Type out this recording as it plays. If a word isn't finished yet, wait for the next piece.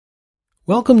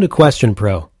Welcome to Question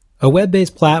Pro, a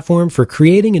web-based platform for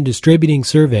creating and distributing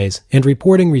surveys and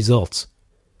reporting results.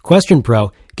 Question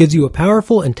Pro gives you a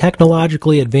powerful and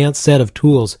technologically advanced set of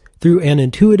tools through an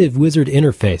intuitive wizard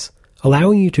interface,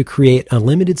 allowing you to create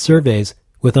unlimited surveys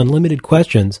with unlimited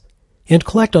questions and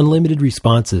collect unlimited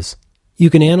responses.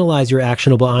 You can analyze your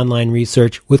actionable online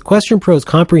research with Question Pro's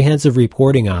comprehensive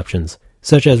reporting options,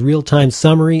 such as real-time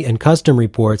summary and custom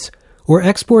reports or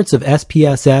exports of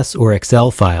SPSS or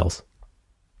Excel files.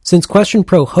 Since Question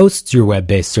Pro hosts your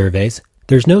web-based surveys,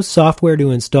 there's no software to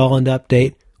install and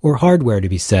update or hardware to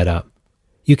be set up.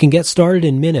 You can get started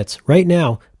in minutes right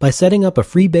now by setting up a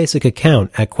free basic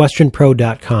account at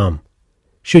questionpro.com.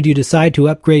 Should you decide to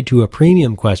upgrade to a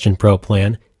premium Question Pro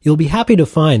plan, you'll be happy to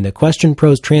find that Question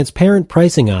Pro's transparent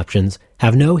pricing options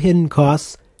have no hidden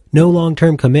costs, no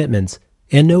long-term commitments,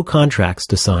 and no contracts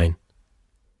to sign.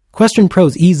 Question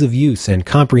Pro's ease of use and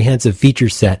comprehensive feature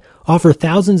set offer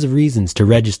thousands of reasons to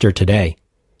register today.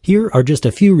 Here are just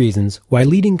a few reasons why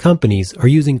leading companies are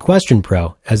using Question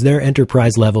Pro as their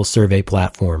enterprise-level survey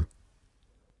platform.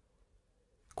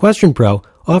 Question Pro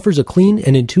offers a clean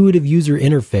and intuitive user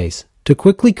interface to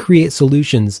quickly create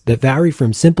solutions that vary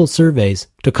from simple surveys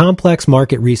to complex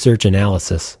market research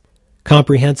analysis.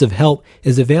 Comprehensive help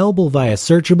is available via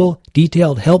searchable,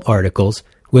 detailed help articles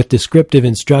with descriptive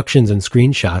instructions and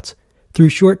screenshots, through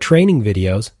short training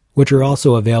videos, which are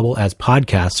also available as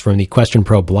podcasts from the Question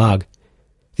Pro blog,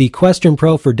 the Question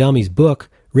Pro for Dummies book,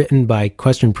 written by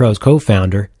Question Pro's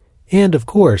co-founder, and, of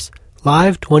course,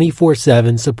 live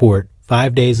 24/7 support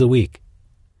 5 days a week.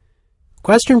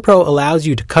 Question Pro allows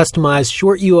you to customize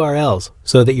short URLs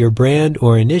so that your brand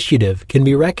or initiative can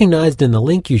be recognized in the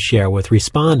link you share with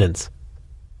respondents.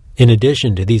 In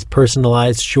addition to these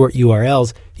personalized short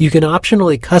URLs, you can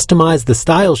optionally customize the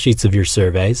style sheets of your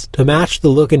surveys to match the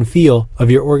look and feel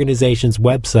of your organization's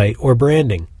website or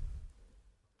branding.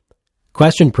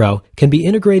 Question Pro can be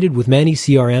integrated with many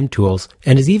CRM tools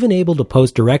and is even able to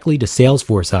post directly to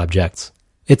Salesforce objects.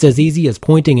 It's as easy as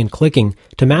pointing and clicking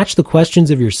to match the questions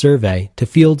of your survey to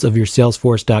fields of your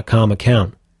Salesforce.com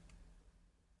account.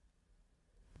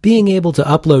 Being able to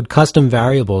upload custom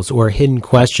variables or hidden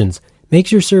questions makes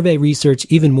your survey research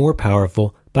even more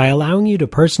powerful by allowing you to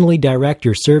personally direct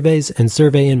your surveys and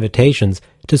survey invitations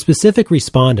to specific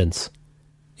respondents.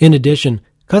 In addition,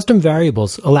 custom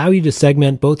variables allow you to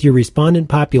segment both your respondent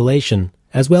population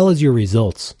as well as your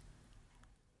results.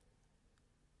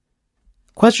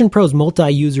 Question Pro's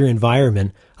multi-user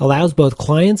environment allows both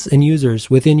clients and users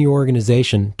within your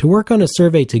organization to work on a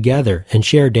survey together and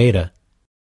share data.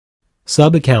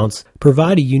 Sub-accounts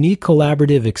provide a unique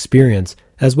collaborative experience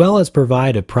as well as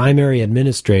provide a primary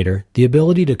administrator the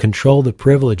ability to control the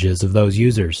privileges of those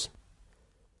users.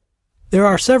 There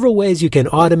are several ways you can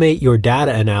automate your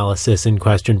data analysis in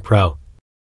Question Pro.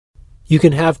 You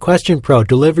can have Question Pro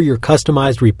deliver your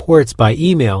customized reports by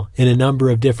email in a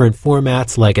number of different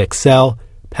formats like Excel,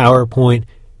 PowerPoint,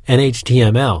 and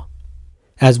HTML.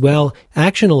 As well,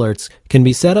 action alerts can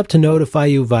be set up to notify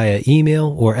you via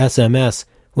email or SMS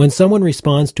when someone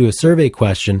responds to a survey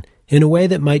question in a way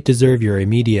that might deserve your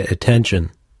immediate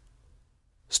attention.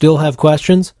 Still have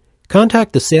questions?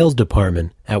 Contact the sales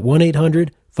department at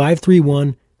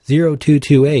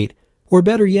 1-800-531-0228, or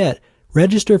better yet,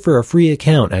 register for a free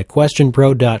account at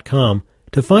questionpro.com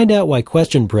to find out why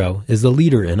Question Pro is the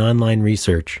leader in online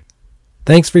research.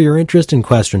 Thanks for your interest in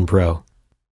Question Pro.